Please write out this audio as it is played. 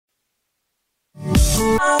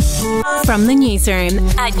From the newsroom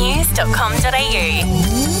at news.com.au.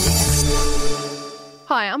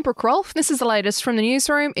 Hi, I'm Brooke Rolfe. This is the latest from the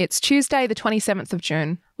newsroom. It's Tuesday, the 27th of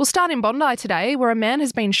June. We'll start in Bondi today, where a man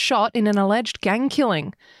has been shot in an alleged gang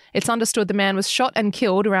killing. It's understood the man was shot and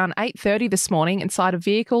killed around 8:30 this morning inside a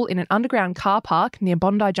vehicle in an underground car park near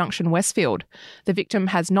Bondi Junction, Westfield. The victim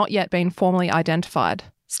has not yet been formally identified.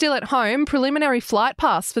 Still at home, preliminary flight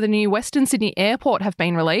paths for the new Western Sydney Airport have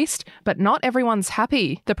been released, but not everyone's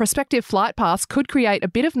happy. The prospective flight paths could create a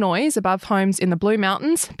bit of noise above homes in the Blue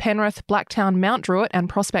Mountains, Penrith, Blacktown, Mount Druitt and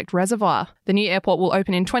Prospect Reservoir. The new airport will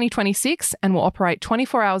open in 2026 and will operate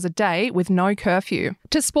 24 hours a day with no curfew.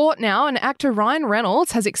 To sport now, and actor Ryan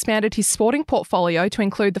Reynolds has expanded his sporting portfolio to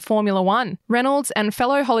include the Formula One. Reynolds and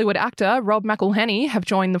fellow Hollywood actor Rob McElhenney have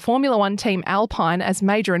joined the Formula One team Alpine as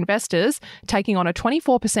major investors, taking on a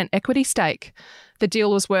 24% equity stake. The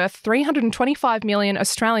deal was worth 325 million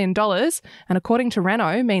Australian dollars, and according to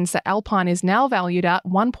Renault, means that Alpine is now valued at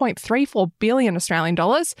 1.34 billion Australian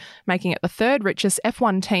dollars, making it the third richest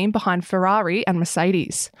F1 team behind Ferrari and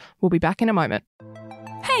Mercedes. We'll be back in a moment.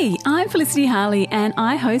 Hey, I'm Felicity Harley and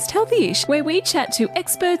I host Healthyish, where we chat to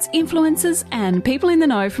experts, influencers and people in the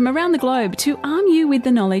know from around the globe to arm you with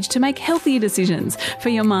the knowledge to make healthier decisions for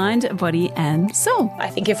your mind, body and soul. I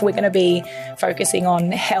think if we're going to be focusing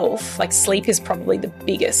on health, like sleep is probably the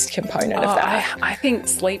biggest component of that. I think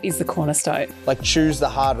sleep is the cornerstone. Like choose the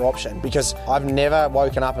harder option, because I've never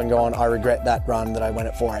woken up and gone, I regret that run that I went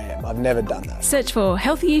at 4 a.m. I've never done that. Search for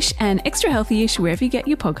Healthyish and Extra Healthyish wherever you get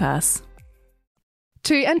your podcasts.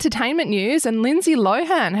 To entertainment news, and Lindsay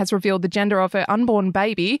Lohan has revealed the gender of her unborn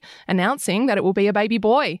baby, announcing that it will be a baby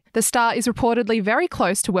boy. The star is reportedly very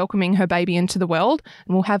close to welcoming her baby into the world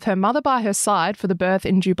and will have her mother by her side for the birth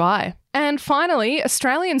in Dubai. And finally,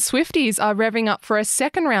 Australian Swifties are revving up for a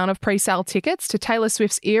second round of pre-sale tickets to Taylor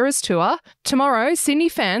Swift's Eras Tour. Tomorrow, Sydney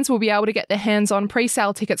fans will be able to get their hands on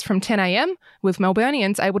pre-sale tickets from 10 a.m, with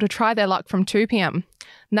Melburnians able to try their luck from 2 p.m.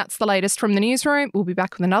 And that's the latest from the newsroom. We'll be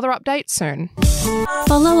back with another update soon.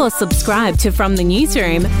 Follow or subscribe to From the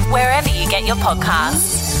Newsroom wherever you get your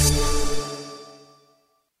podcasts.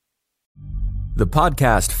 The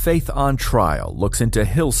podcast Faith on Trial looks into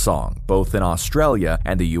Hillsong, both in Australia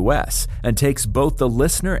and the US, and takes both the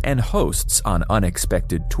listener and hosts on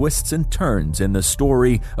unexpected twists and turns in the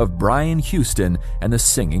story of Brian Houston and the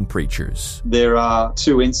Singing Preachers. There are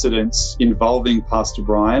 2 incidents involving Pastor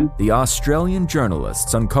Brian. The Australian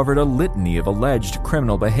journalists uncovered a litany of alleged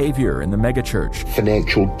criminal behavior in the megachurch.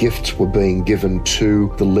 Financial gifts were being given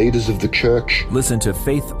to the leaders of the church. Listen to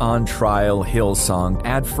Faith on Trial Hillsong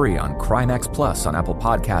ad-free on Crimex Plus on Apple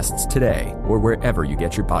Podcasts today or wherever you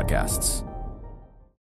get your podcasts.